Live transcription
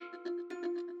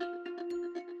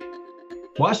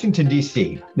Washington,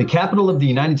 D.C., the capital of the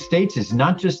United States, is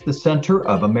not just the center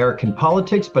of American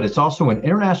politics, but it's also an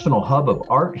international hub of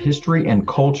art, history, and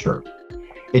culture.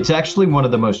 It's actually one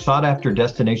of the most sought-after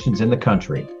destinations in the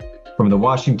country. From the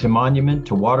Washington Monument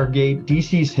to Watergate,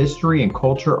 D.C.'s history and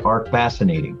culture are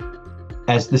fascinating.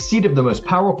 As the seat of the most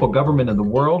powerful government in the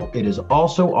world, it is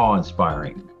also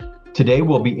awe-inspiring. Today,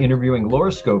 we'll be interviewing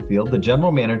Laura Schofield, the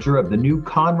general manager of the new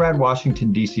Conrad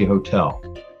Washington, D.C. Hotel.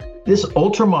 This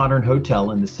ultra-modern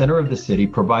hotel in the center of the city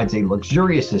provides a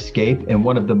luxurious escape in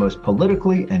one of the most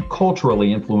politically and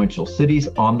culturally influential cities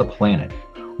on the planet.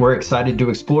 We're excited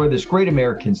to explore this great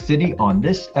American city on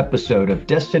this episode of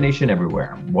Destination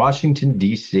Everywhere, Washington,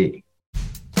 D.C.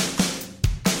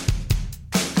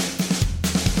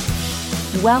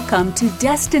 Welcome to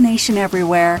Destination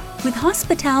Everywhere with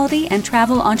hospitality and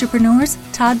travel entrepreneurs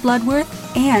Todd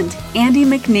Bloodworth and Andy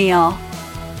McNeil.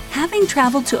 Having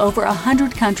traveled to over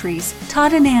 100 countries,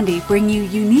 Todd and Andy bring you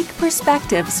unique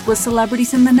perspectives with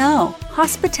celebrities in the know,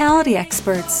 hospitality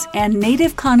experts, and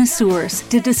native connoisseurs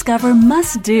to discover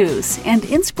must-dos and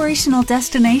inspirational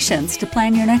destinations to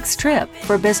plan your next trip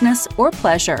for business or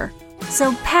pleasure.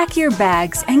 So pack your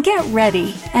bags and get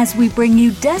ready as we bring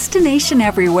you Destination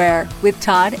Everywhere with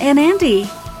Todd and Andy.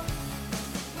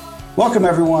 Welcome,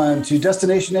 everyone, to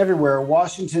Destination Everywhere,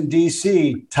 Washington,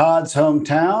 D.C., Todd's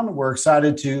hometown. We're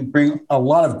excited to bring a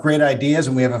lot of great ideas,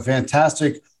 and we have a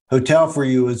fantastic hotel for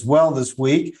you as well this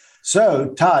week.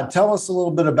 So, Todd, tell us a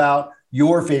little bit about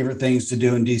your favorite things to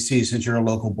do in D.C. since you're a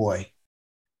local boy.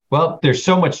 Well, there's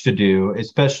so much to do,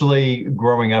 especially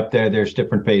growing up there. There's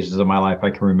different phases of my life.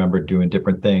 I can remember doing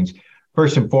different things.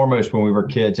 First and foremost, when we were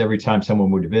kids, every time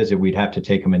someone would visit, we'd have to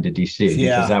take them into D.C.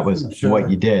 because that was what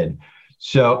you did.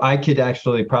 So I could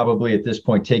actually probably at this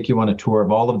point take you on a tour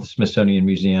of all of the Smithsonian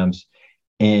museums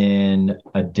in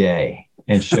a day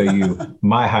and show you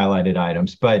my highlighted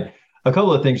items. But a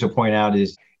couple of things to point out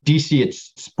is DC,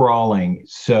 it's sprawling.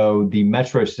 So the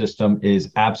metro system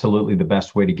is absolutely the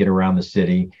best way to get around the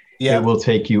city. Yeah. It will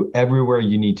take you everywhere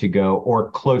you need to go or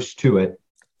close to it.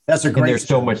 That's a great. And there's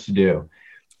so much to do.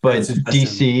 But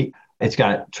DC, it's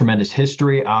got tremendous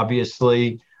history,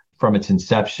 obviously, from its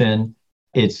inception.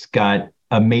 It's got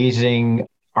amazing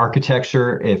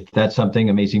architecture, if that's something,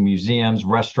 amazing museums,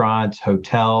 restaurants,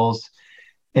 hotels.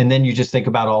 And then you just think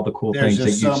about all the cool things that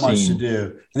you've seen. There's so much to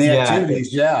do. And the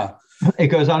activities, It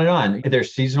goes on and on.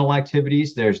 There's seasonal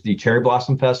activities. There's the Cherry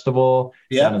Blossom Festival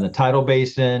down in the Tidal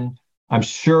Basin. I'm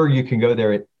sure you can go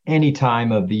there at any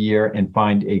time of the year and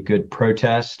find a good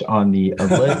protest on the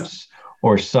Ellipse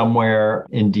or somewhere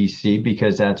in DC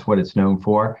because that's what it's known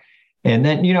for. And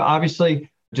then, obviously,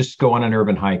 just go on an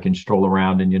urban hike and stroll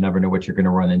around and you never know what you're going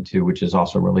to run into, which is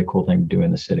also a really cool thing to do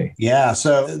in the city. Yeah.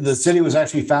 So the city was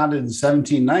actually founded in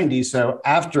 1790. So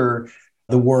after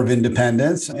the War of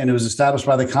Independence, and it was established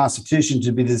by the Constitution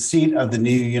to be the seat of the new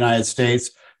United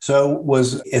States. So it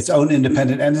was its own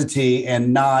independent entity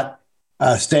and not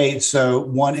a state. So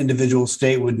one individual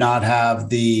state would not have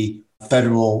the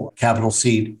federal capital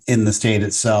seat in the state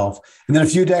itself. And then a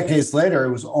few decades later,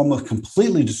 it was almost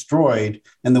completely destroyed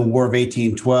in the War of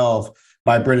 1812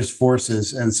 by British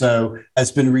forces. And so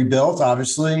it's been rebuilt,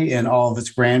 obviously, in all of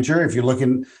its grandeur. If you're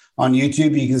looking on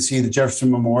YouTube, you can see the Jefferson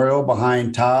Memorial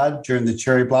behind Todd during the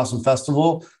Cherry Blossom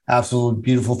Festival. Absolutely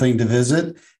beautiful thing to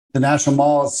visit. The National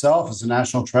Mall itself is a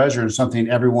national treasure and something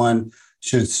everyone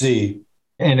should see.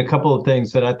 And a couple of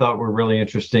things that I thought were really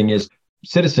interesting is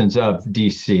citizens of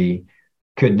DC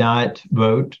could not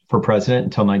vote for president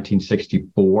until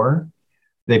 1964.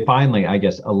 They finally, I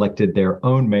guess, elected their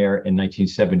own mayor in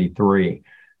 1973.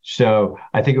 So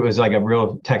I think it was like a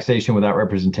real taxation without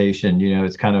representation.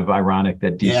 It's kind of ironic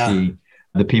that DC,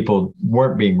 the people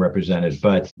weren't being represented,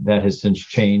 but that has since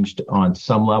changed on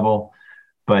some level.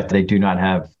 But they do not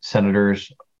have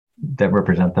senators that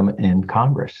represent them in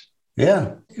Congress.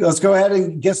 Yeah. Let's go ahead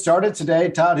and get started today.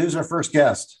 Todd, who's our first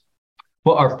guest?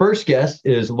 Well, our first guest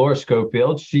is Laura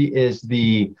Schofield. She is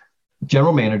the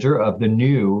general manager of the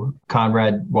new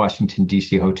Conrad Washington,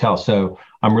 D.C. Hotel. So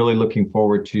I'm really looking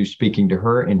forward to speaking to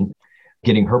her and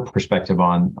getting her perspective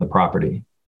on the property,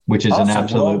 which is an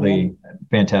absolutely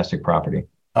fantastic property.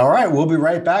 All right. We'll be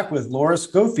right back with Laura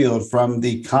Schofield from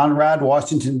the Conrad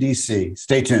Washington, D.C.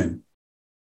 Stay tuned.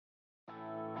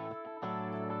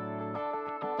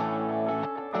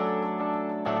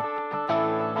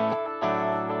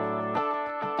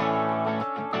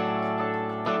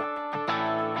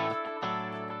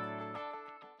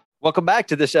 Welcome back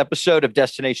to this episode of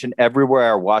Destination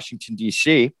Everywhere, Washington,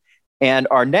 D.C. And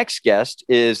our next guest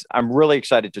is, I'm really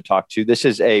excited to talk to. This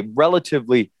is a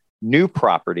relatively new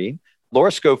property.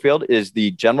 Laura Schofield is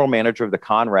the general manager of the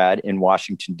Conrad in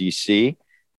Washington, D.C.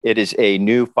 It is a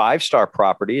new 5-star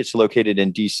property. It's located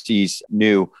in DC's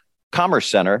new Commerce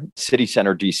Center, City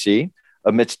Center, DC,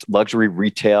 amidst luxury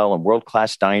retail and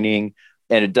world-class dining.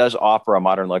 And it does offer a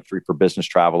modern luxury for business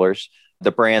travelers.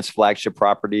 The brand's flagship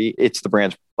property, it's the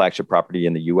brand's flagship property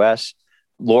in the US.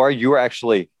 Laura, you were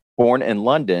actually born in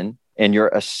London and you're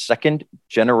a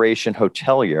second-generation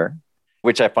hotelier,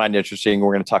 which I find interesting.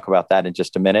 We're going to talk about that in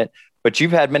just a minute. But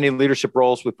you've had many leadership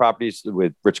roles with properties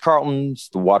with Ritz-Carlton's,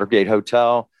 the Watergate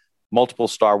Hotel, multiple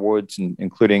Starwoods,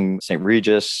 including St.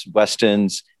 Regis,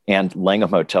 Westin's, and Langham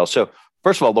Hotel. So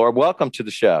first of all, Laura, welcome to the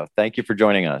show. Thank you for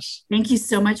joining us. Thank you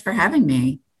so much for having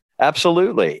me.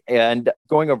 Absolutely. And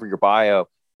going over your bio,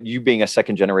 you being a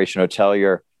second-generation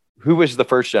hotelier, who was the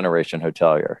first-generation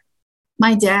hotelier?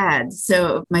 My dad.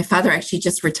 So my father actually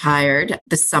just retired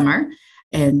this summer.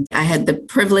 And I had the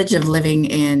privilege of living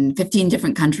in 15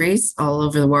 different countries all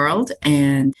over the world.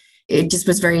 And it just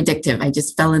was very addictive. I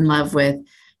just fell in love with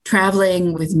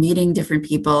traveling, with meeting different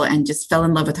people, and just fell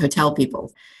in love with hotel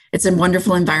people. It's a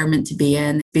wonderful environment to be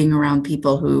in, being around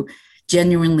people who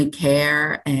genuinely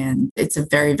care. And it's a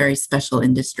very, very special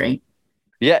industry.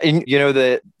 Yeah. And,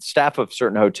 the staff of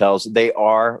certain hotels, they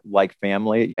are like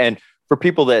family. And for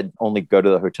people that only go to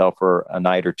the hotel for a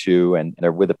night or two and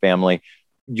they're with a family,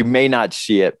 you may not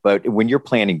see it, but when you're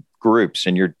planning groups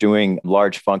and you're doing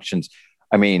large functions,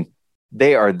 I mean,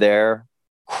 they are there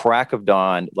crack of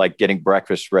dawn, like getting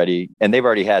breakfast ready. And they've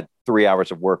already had 3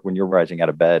 hours of work when you're rising out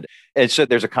of bed. And so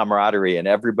there's a camaraderie and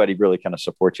everybody really kind of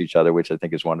supports each other, which I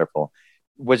think is wonderful.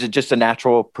 Was it just a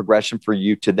natural progression for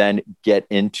you to then get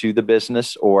into the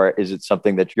business? Or is it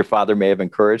something that your father may have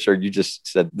encouraged, or you just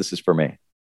said, this is for me?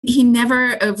 He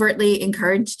never overtly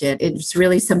encouraged it. It's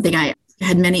really something I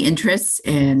had many interests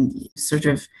and sort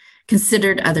of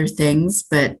considered other things.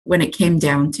 But when it came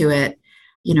down to it,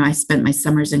 I spent my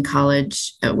summers in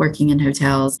college working in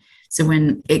hotels. So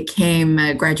when it came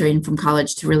graduating from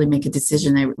college to really make a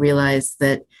decision, I realized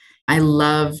that I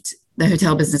loved the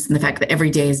hotel business and the fact that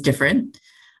every day is different.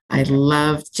 I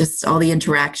loved just all the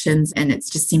interactions, and it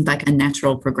just seemed like a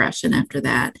natural progression after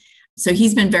that. So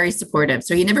he's been very supportive.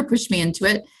 So he never pushed me into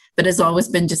it, but has always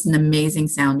been just an amazing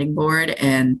sounding board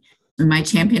and my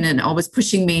champion, and always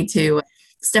pushing me to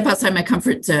step outside my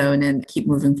comfort zone and keep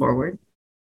moving forward.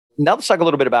 Now let's talk a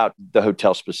little bit about the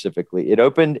hotel specifically. It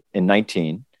opened in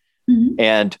 19,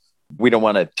 and we don't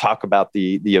want to talk about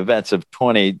the events of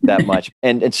 20 that much.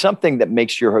 And it's something that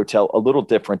makes your hotel a little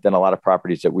different than a lot of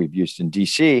properties that we've used in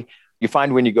DC. You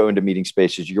find when you go into meeting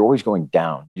spaces, you're always going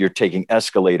down. You're taking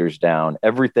escalators down.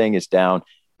 Everything is down,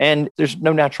 and there's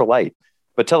no natural light.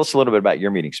 But tell us a little bit about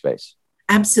your meeting space.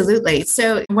 Absolutely.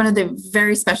 So one of the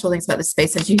very special things about the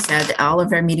space, as you said, all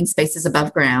of our meeting space is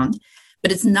above ground,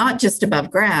 but it's not just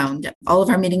above ground. All of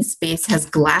our meeting space has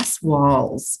glass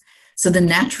walls. So the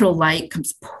natural light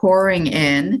comes pouring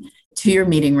in to your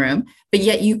meeting room, but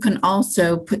yet you can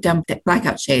also put down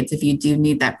blackout shades if you do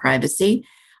need that privacy.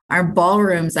 Our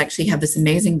ballrooms actually have this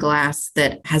amazing glass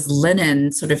that has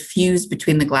linen sort of fused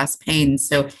between the glass panes.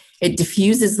 So it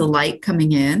diffuses the light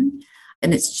coming in.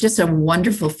 And it's just a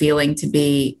wonderful feeling to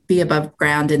be above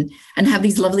ground and have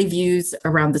these lovely views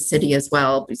around the city as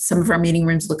well. Some of our meeting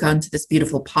rooms look onto this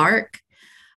beautiful park.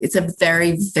 It's a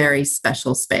very, very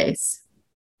special space.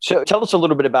 So tell us a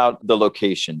little bit about the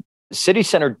location. City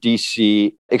Center,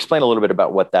 DC, explain a little bit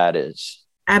about what that is.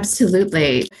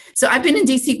 Absolutely. So I've been in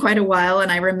DC quite a while,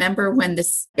 and I remember when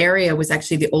this area was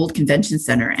actually the old convention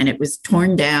center, and it was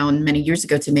torn down many years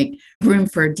ago to make room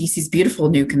for DC's beautiful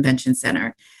new convention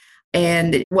center.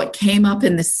 And what came up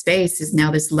in this space is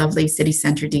now this lovely City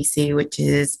Center DC, which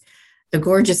is a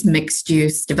gorgeous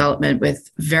mixed-use development with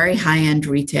very high-end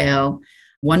retail,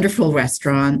 wonderful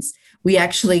restaurants. We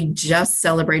actually just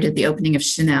celebrated the opening of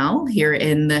Chanel here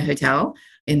in the hotel,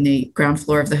 in the ground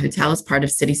floor of the hotel as part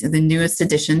of the newest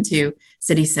addition to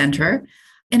City Center.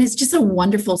 And it's just a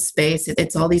wonderful space.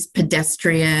 It's all these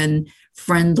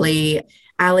pedestrian-friendly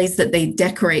alleys that they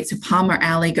decorate. So Palmer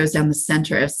Alley goes down the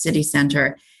center of City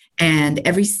Center. And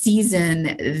every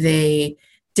season they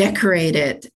decorate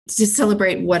it to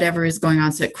celebrate whatever is going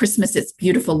on. So at Christmas, it's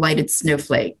beautiful lighted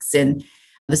snowflakes. And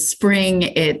the spring,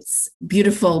 it's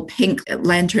beautiful pink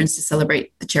lanterns to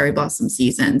celebrate the cherry blossom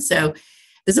season. So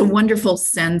there's a wonderful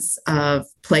sense of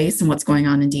place and what's going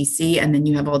on in DC. And then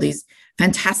you have all these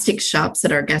fantastic shops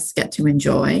that our guests get to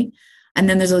enjoy. And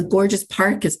then there's a gorgeous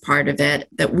park as part of it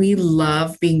that we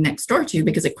love being next door to,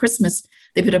 because at Christmas,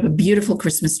 they put up a beautiful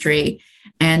Christmas tree.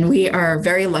 And we are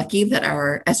very lucky that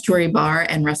our estuary bar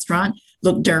and restaurant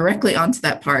look directly onto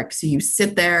that park. So you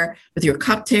sit there with your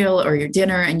cocktail or your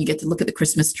dinner and you get to look at the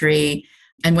Christmas tree.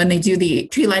 And when they do the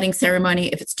tree lighting ceremony,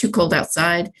 if it's too cold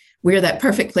outside, we're that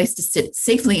perfect place to sit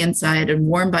safely inside and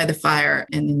warm by the fire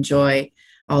and enjoy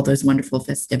all those wonderful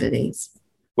festivities.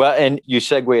 Well, and you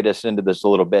segued us into this a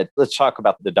little bit. Let's talk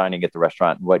about the dining at the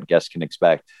restaurant and what guests can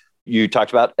expect. You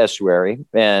talked about Estuary,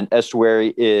 and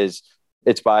Estuary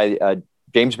it's by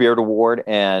James Beard Award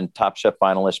and Top Chef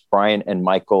finalists Brian and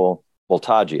Michael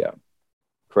Voltaggio,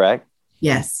 correct?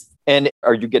 Yes. And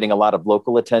are you getting a lot of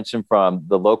local attention from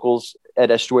the locals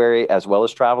at Estuary as well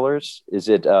as travelers? Is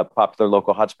it a popular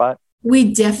local hotspot?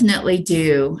 We definitely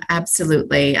do.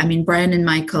 Absolutely. I mean, Brian and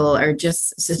Michael are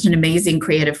just such an amazing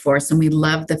creative force, and we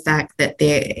love the fact that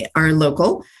they are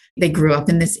local. They grew up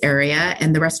in this area,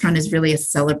 and the restaurant is really a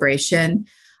celebration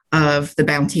of the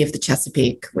bounty of the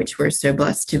Chesapeake, which we're so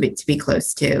blessed to be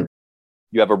close to.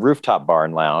 You have a rooftop bar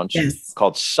and lounge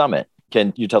called Summit.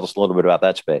 Can you tell us a little bit about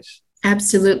that space?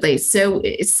 Absolutely. So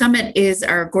Summit is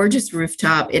our gorgeous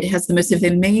rooftop. It has the most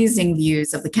amazing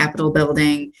views of the Capitol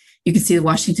building. You can see the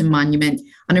Washington Monument.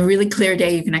 On a really clear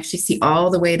day, you can actually see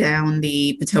all the way down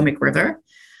the Potomac River.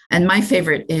 And my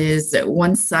favorite is that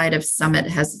one side of Summit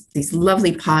has these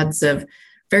lovely pods of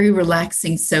very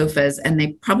relaxing sofas, and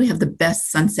they probably have the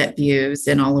best sunset views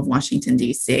in all of Washington,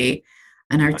 D.C.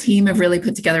 And our team have really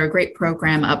put together a great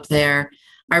program up there.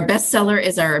 Our best seller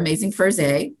is our amazing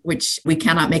Feurzet, which we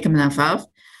cannot make enough of.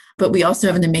 But we also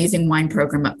have an amazing wine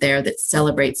program up there that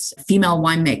celebrates female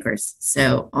winemakers.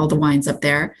 So all the wines up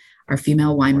there are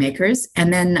female winemakers.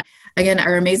 And then again,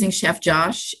 our amazing chef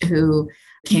Josh, who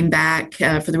came back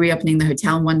for the reopening of the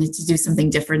hotel and wanted to do something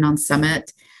different on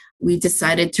Summit. We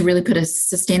decided to really put a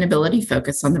sustainability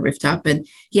focus on the rooftop. And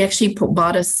he actually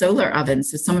bought a solar oven.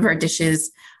 So some of our dishes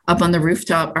up on the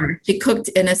rooftop are actually cooked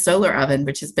in a solar oven,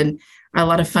 which has been a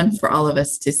lot of fun for all of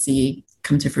us to see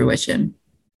come to fruition.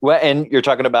 Well, and you're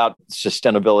talking about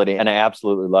sustainability, and I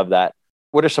absolutely love that.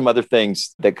 What are some other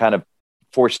things that kind of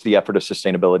force the effort of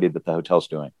sustainability that the hotel's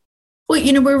doing? Well,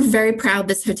 we're very proud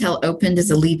this hotel opened as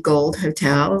a LEED Gold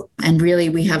hotel. And really,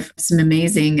 we have some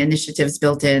amazing initiatives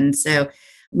built in. So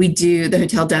the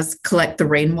hotel does collect the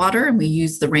rainwater, and we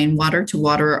use the rainwater to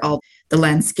water all the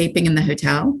landscaping in the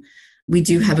hotel. We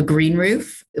do have a green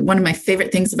roof. One of my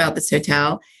favorite things about this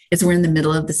hotel is we're in the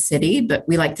middle of the city, but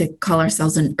we like to call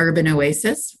ourselves an urban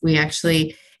oasis. We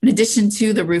actually, in addition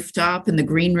to the rooftop and the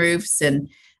green roofs and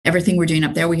everything we're doing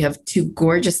up there, we have 2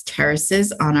 gorgeous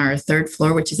terraces on our 3rd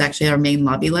floor, which is actually our main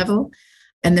lobby level.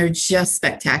 And they're just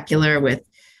spectacular with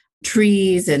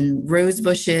trees and rose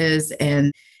bushes.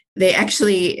 And they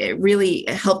actually really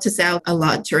helped us out a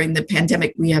lot during the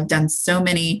pandemic. We have done so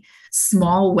many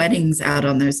small weddings out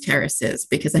on those terraces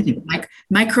because I think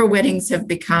micro weddings have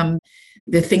become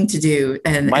the thing to do.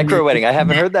 And micro wedding. I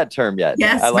haven't heard that term yet.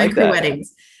 Yes, I like micro that.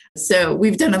 weddings. So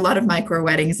we've done a lot of micro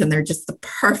weddings, and they're just the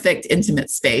perfect intimate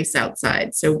space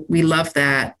outside. So we love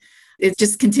that. It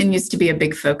just continues to be a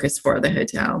big focus for the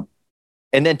hotel.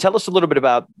 And then tell us a little bit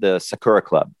about the Sakura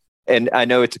Club. And I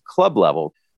know it's a club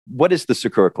level. What is the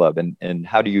Sakura Club, and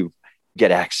how do you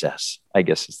get access, I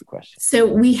guess is the question. So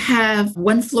we have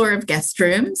 1 floor of guest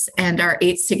rooms, and our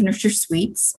 8 signature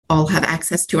suites all have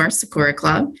access to our Sakura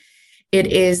Club. It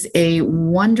is a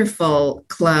wonderful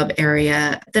club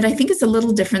area that I think is a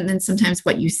little different than sometimes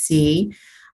what you see.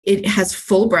 It has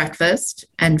full breakfast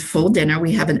and full dinner.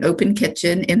 We have an open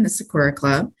kitchen in the Sakura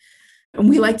Club. And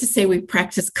we like to say we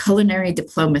practice culinary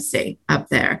diplomacy up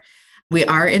there. We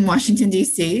are in Washington,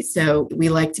 D.C., so we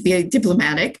like to be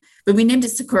diplomatic. But we named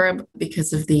it Sakura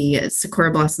because of the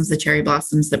Sakura blossoms, the cherry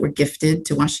blossoms that were gifted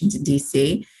to Washington,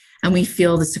 D.C. And we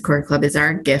feel the Sakura Club is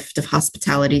our gift of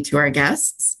hospitality to our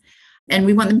guests. And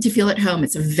we want them to feel at home.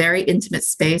 It's a very intimate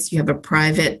space. You have a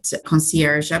private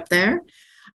concierge up there.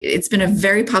 It's been a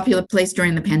very popular place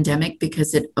during the pandemic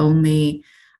because it only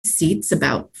seats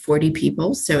about 40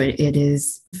 people. So it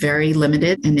is very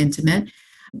limited and intimate.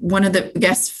 One of the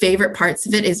guests' favorite parts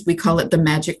of it is we call it the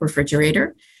magic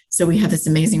refrigerator. So we have this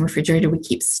amazing refrigerator we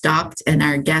keep stocked, and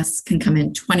our guests can come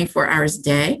in 24 hours a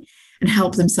day and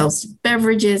help themselves to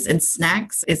beverages and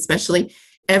snacks, especially.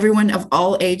 Everyone of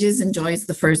all ages enjoys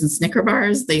the frozen Snicker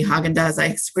bars, the Haagen-Dazs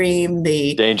ice cream.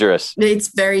 Dangerous. It's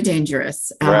very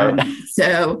dangerous. Right.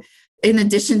 So in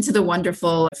addition to the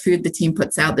wonderful food the team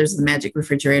puts out, there's the magic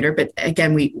refrigerator. But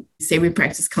again, we say we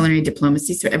practice culinary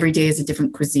diplomacy. So every day is a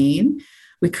different cuisine.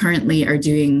 We currently are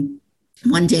doing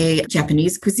one day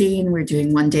Japanese cuisine. We're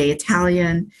doing one day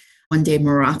Italian, one day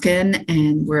Moroccan,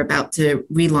 and we're about to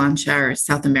relaunch our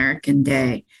South American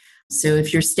day. So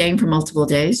if you're staying for multiple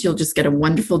days, you'll just get a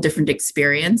wonderful, different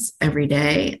experience every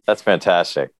day. That's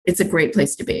fantastic. It's a great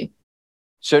place to be.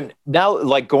 So now,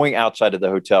 like going outside of the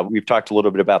hotel, we've talked a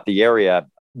little bit about the area.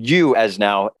 you as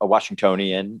now a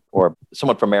Washingtonian or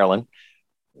someone from Maryland,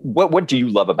 what do you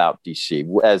love about DC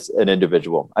as an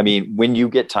individual? I mean, when you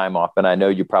get time off, and I know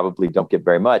you probably don't get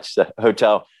very much, our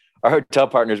hotel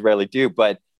partners rarely do,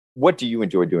 but what do you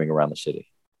enjoy doing around the city?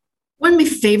 One of my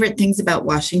favorite things about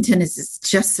Washington is it's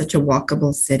just such a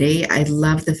walkable city. I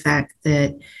love the fact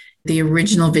that the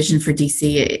original vision for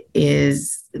DC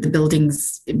is the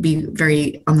buildings be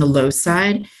very on the low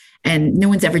side, and no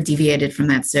one's ever deviated from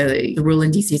that. So the rule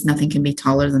in DC is nothing can be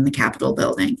taller than the Capitol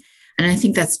building. And I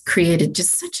think that's created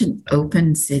just such an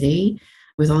open city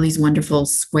with all these wonderful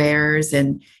squares,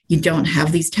 and you don't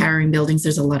have these towering buildings.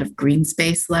 There's a lot of green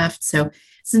space left. So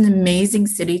it's an amazing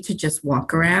city to just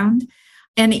walk around.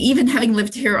 And even having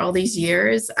lived here all these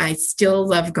years, I still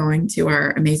love going to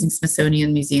our amazing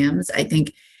Smithsonian museums. I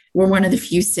think we're one of the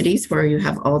few cities where you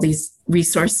have all these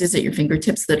resources at your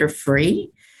fingertips that are free.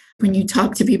 When you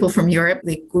talk to people from Europe,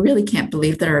 they really can't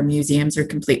believe that our museums are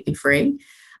completely free.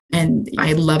 And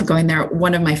I love going there.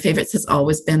 One of my favorites has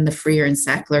always been the Freer and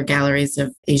Sackler galleries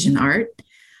of Asian art.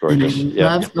 Gorgeous. And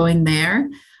I love going there.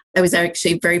 I was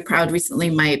actually very proud recently.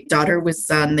 My daughter was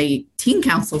on the Teen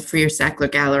Council Freer Sackler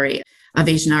Gallery of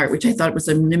Asian art, which I thought was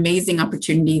an amazing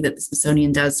opportunity that the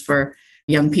Smithsonian does for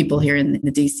young people here in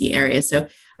the DC area. So,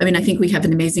 I mean, I think we have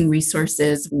an amazing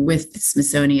resources with the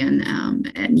Smithsonian,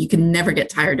 and you can never get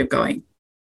tired of going.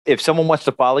 If someone wants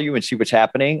to follow you and see what's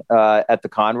happening at the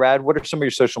Conrad, what are some of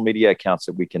your social media accounts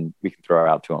that we can throw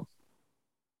out to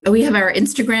them? We have our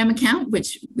Instagram account,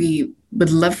 which we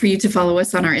would love for you to follow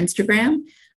us on our Instagram.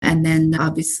 And then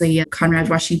obviously Conrad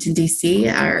Washington,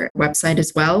 DC, our website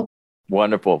as well.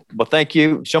 Wonderful. Well, thank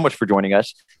you so much for joining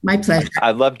us. My pleasure.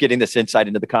 I love getting this insight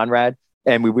into the Conrad,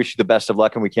 and we wish you the best of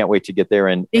luck, and we can't wait to get there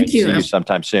and see you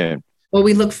sometime soon. Well,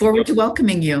 we look forward to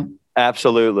welcoming you.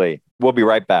 Absolutely. We'll be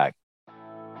right back.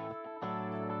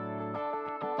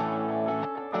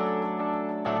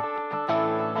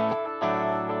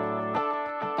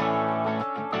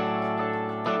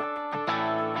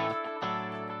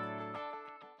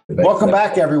 Welcome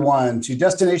back, everyone, to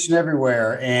Destination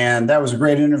Everywhere. And that was a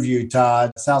great interview,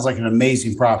 Todd. Sounds like an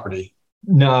amazing property.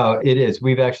 No, it is.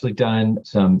 We've actually done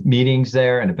some meetings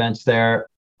there and events there.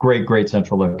 Great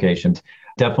central locations.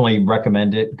 Definitely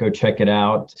recommend it. Go check it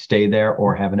out, stay there,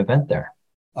 or have an event there.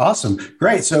 Awesome.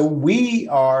 Great. So we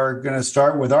are going to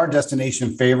start with our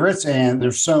destination favorites, and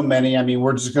there's so many. I mean,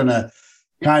 we're just going to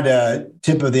kind of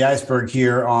tip of the iceberg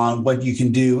here on what you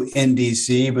can do in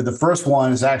DC. But the first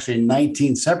one is actually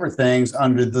 19 separate things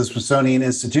under the Smithsonian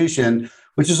Institution,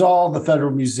 which is all the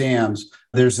federal museums.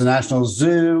 There's the National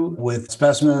Zoo with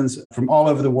specimens from all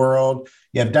over the world.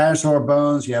 You have dinosaur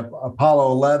bones. You have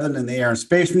Apollo 11 in the Air and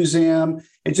Space Museum.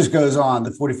 It just goes on.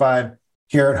 The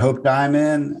 45-carat Hope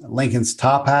Diamond, Lincoln's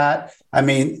top hat. I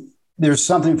mean, there's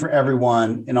something for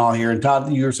everyone in all here. And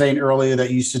Todd, you were saying earlier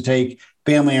that you used to take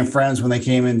family and friends when they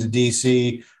came into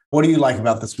DC. What do you like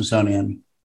about the Smithsonian?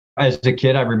 As a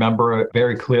kid, I remember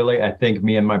very clearly, I think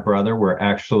me and my brother were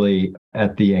actually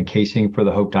at the encasing for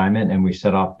the Hope Diamond, and we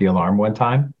set off the alarm one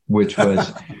time, which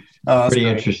was pretty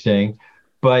interesting.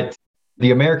 But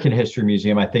the American History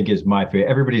Museum, I think, is my favorite.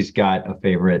 Everybody's got a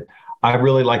favorite. I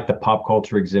really like the pop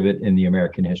culture exhibit in the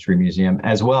American History Museum,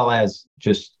 as well as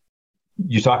just,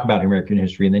 you talk about American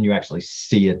history and then you actually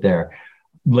see it there.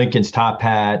 Lincoln's top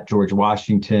hat, George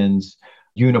Washington's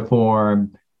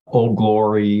uniform, Old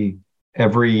Glory,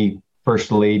 every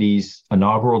First Lady's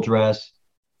inaugural dress,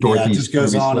 Dorothy's it just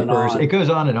goes on slippers. and on. It goes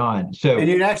on and on. So, and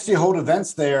you can actually hold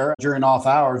events there during off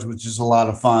hours, which is a lot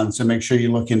of fun. So make sure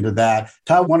you look into that.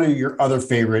 Todd, one of your other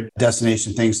favorite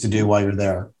destination things to do while you're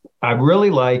there? I really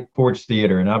like Ford's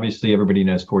Theater. And obviously everybody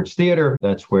knows Ford's Theater.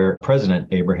 That's where President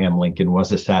Abraham Lincoln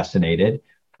was assassinated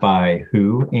by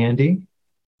who, Andy?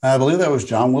 I believe that was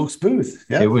John Wilkes Booth.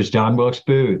 Yep. It was John Wilkes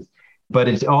Booth. But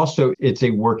it's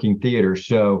a working theater.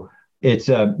 So it's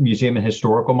a museum and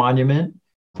historical monument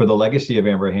for the legacy of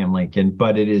Abraham Lincoln,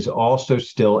 but it is also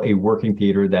still a working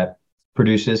theater that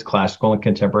produces classical and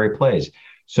contemporary plays.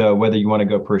 So whether you want to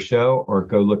go for a show or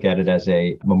go look at it as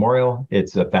a memorial,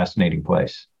 it's a fascinating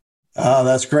place. Oh,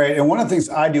 that's great. And one of the things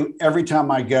I do every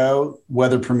time I go,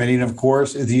 weather permitting, of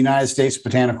course, is the United States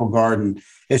Botanical Garden.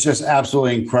 It's just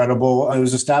absolutely incredible. It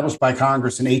was established by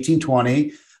Congress in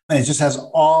 1820, and it just has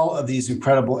all of these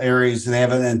incredible areas. They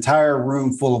have an entire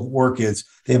room full of orchids.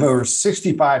 They have over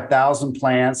 65,000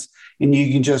 plants, and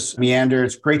you can just meander.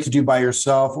 It's great to do by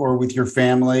yourself or with your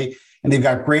family. And they've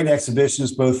got great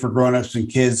exhibitions, both for grownups and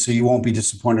kids, so you won't be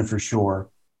disappointed for sure.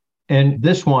 And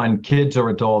this one, kids or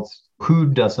adults, who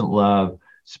doesn't love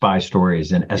spy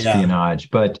stories and espionage? Yeah.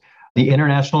 But the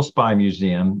International Spy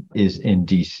Museum is in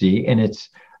DC, and it's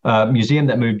a museum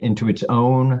that moved into its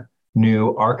own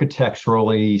new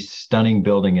architecturally stunning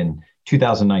building in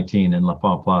 2019 in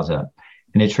L'Enfant Plaza.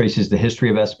 And it traces the history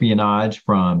of espionage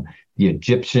from the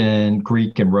Egyptian,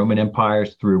 Greek, and Roman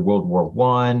empires through World War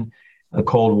I, the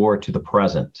Cold War to the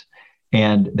present.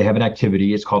 And they have an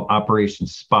activity, it's called Operation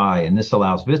Spy. And this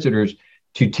allows visitors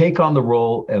to take on the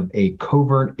role of a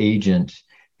covert agent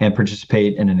and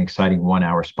participate in an exciting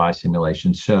 1-hour spy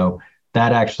simulation. So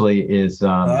that actually is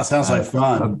that sounds like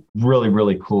fun. A really,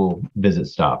 really cool visit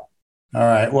stop. All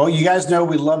right. Well, you guys know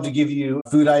we love to give you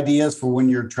food ideas for when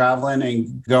you're traveling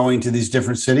and going to these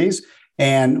different cities.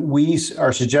 And we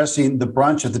are suggesting the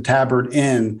brunch at the Tabard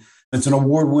Inn. It's an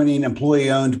award-winning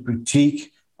employee-owned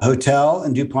boutique hotel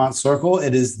in DuPont Circle.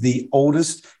 It is the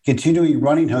oldest continuing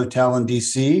running hotel in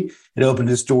DC. It opened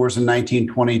its doors in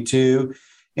 1922.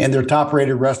 And their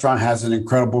top-rated restaurant has an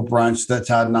incredible brunch that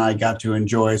Todd and I got to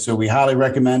enjoy. So we highly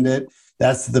recommend it.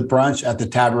 That's the brunch at the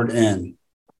Tabard Inn.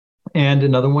 And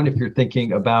another one, if you're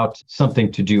thinking about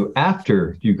something to do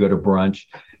after you go to brunch,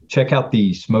 check out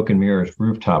the Smoke and Mirrors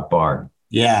rooftop bar.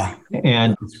 Yeah.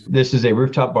 And this is a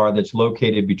rooftop bar that's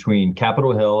located between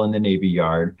Capitol Hill and the Navy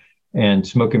Yard. And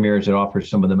Smoke and Mirrors, it offers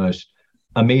some of the most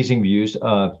amazing views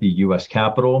of the U.S.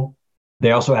 Capitol.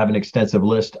 They also have an extensive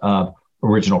list of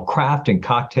original craft and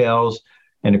cocktails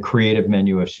and a creative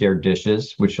menu of shared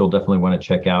dishes, which you'll definitely want to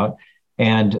check out.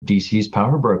 And DC's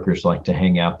power brokers like to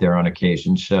hang out there on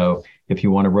occasion. So if you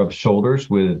want to rub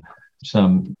shoulders with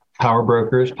some power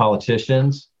brokers,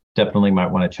 politicians, definitely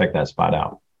might want to check that spot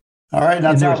out. All right.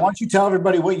 Now, Todd, why don't you tell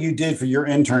everybody what you did for your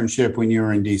internship when you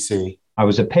were in DC? I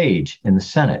was a page in the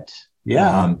Senate.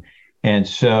 Yeah. And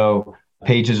so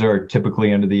pages are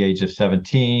typically under the age of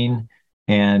 17.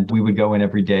 And we would go in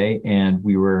every day and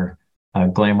we were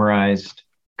glamorized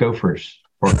gophers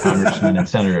for congressmen and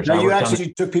senators. Now, you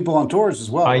actually took people on tours as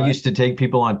well. I used to take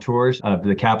people on tours of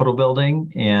the Capitol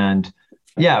building. And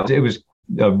yeah, it was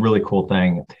a really cool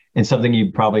thing. And something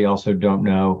you probably also don't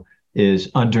know is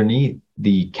underneath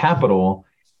the Capitol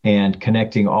and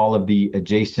connecting all of the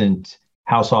adjacent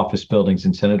House office buildings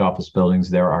and Senate office buildings,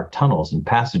 there are tunnels and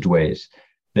passageways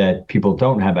that people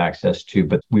don't have access to,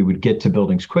 but we would get to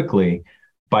buildings quickly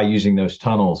by using those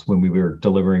tunnels when we were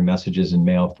delivering messages and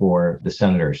mail for the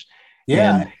senators.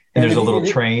 Yeah. And there's a little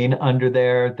train under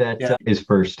there that is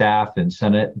for staff and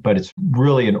Senate, but it's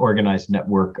really an organized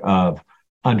network of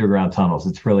underground tunnels.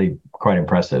 It's really quite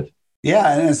impressive.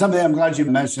 Yeah. And something I'm glad you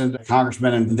mentioned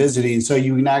congressmen and visiting. So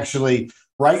you can actually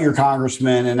write your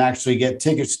congressman and actually get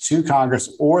tickets to Congress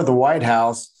or the White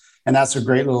House. And that's a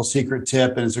great little secret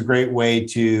tip. And it's a great way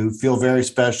to feel very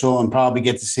special and probably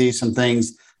get to see some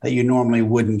things that you normally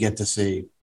wouldn't get to see.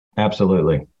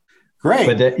 Absolutely. Great.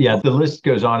 But the list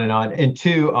goes on and on. And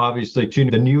obviously,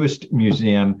 the newest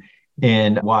museum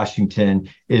in Washington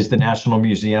is the National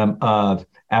Museum of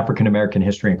African American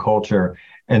History and Culture.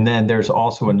 And then there's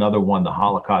also another one, the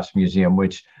Holocaust Museum,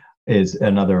 which is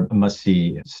another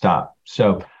must-see stop.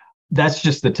 So that's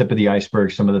just the tip of the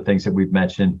iceberg, some of the things that we've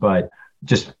mentioned, but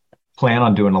just plan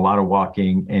on doing a lot of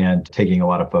walking and taking a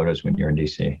lot of photos when you're in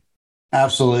DC.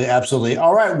 Absolutely. Absolutely.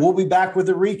 All right. We'll be back with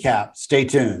a recap. Stay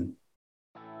tuned.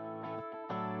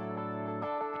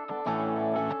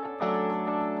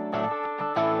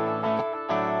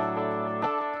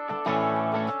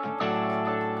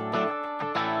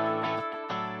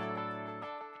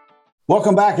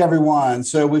 Welcome back, everyone.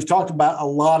 So we've talked about a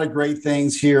lot of great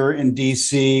things here in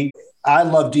DC. I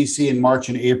love DC in March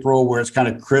and April, where it's kind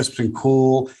of crisp and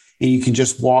cool, and you can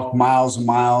just walk miles and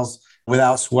miles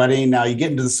without sweating. Now, you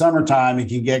get into the summertime, it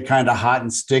can get kind of hot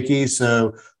and sticky.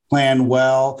 So plan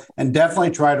well and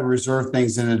definitely try to reserve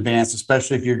things in advance,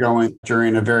 especially if you're going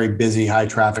during a very busy, high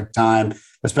traffic time,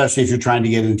 especially if you're trying to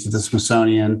get into the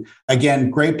Smithsonian. Again,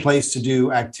 great place to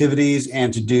do activities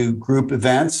and to do group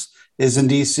events is in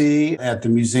DC at the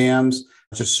museums.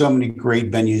 Just so many great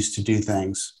venues to do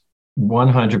things.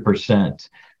 100%.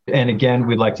 And again,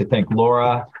 we'd like to thank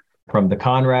Laura from the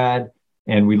Conrad,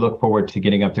 and we look forward to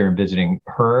getting up there and visiting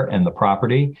her and the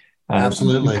property.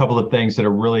 Absolutely. A couple of things that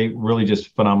are really, really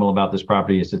just phenomenal about this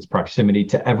property is its proximity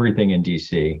to everything in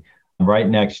DC, right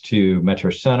next to Metro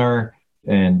Center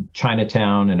and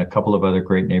Chinatown and a couple of other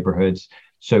great neighborhoods.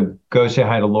 So go say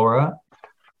hi to Laura.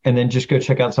 And then just go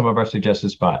check out some of our suggested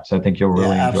spots. I think you'll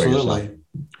really enjoy yourself.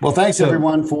 Well, thanks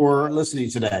everyone for listening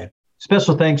today.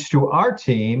 Special thanks to our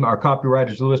team, our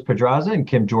copywriters, Louis Pedraza and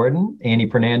Kim Jordan, Annie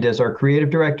Fernandez, our creative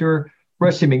director,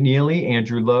 Rusty McNeely,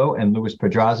 Andrew Lowe, and Louis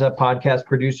Pedraza, podcast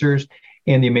producers,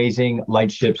 and the amazing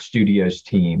Lightship Studios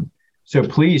team. So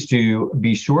please do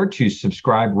be sure to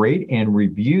subscribe, rate, and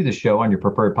review the show on your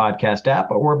preferred podcast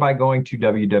app or by going to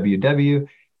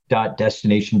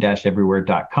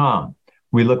www.destination-everywhere.com.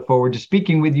 We look forward to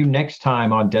speaking with you next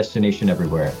time on Destination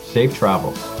Everywhere. Safe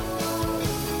travels.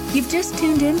 You've just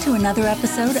tuned in to another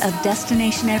episode of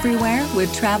Destination Everywhere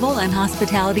with travel and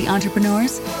hospitality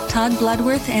entrepreneurs Todd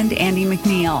Bloodworth and Andy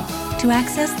McNeil. To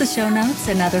access the show notes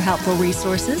and other helpful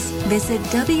resources, visit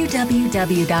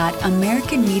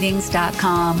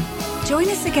www.americanmeetings.com. Join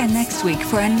us again next week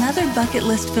for another bucket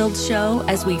list-filled show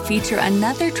as we feature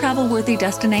another travel-worthy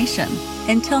destination.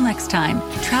 Until next time,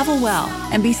 travel well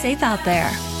and be safe out there.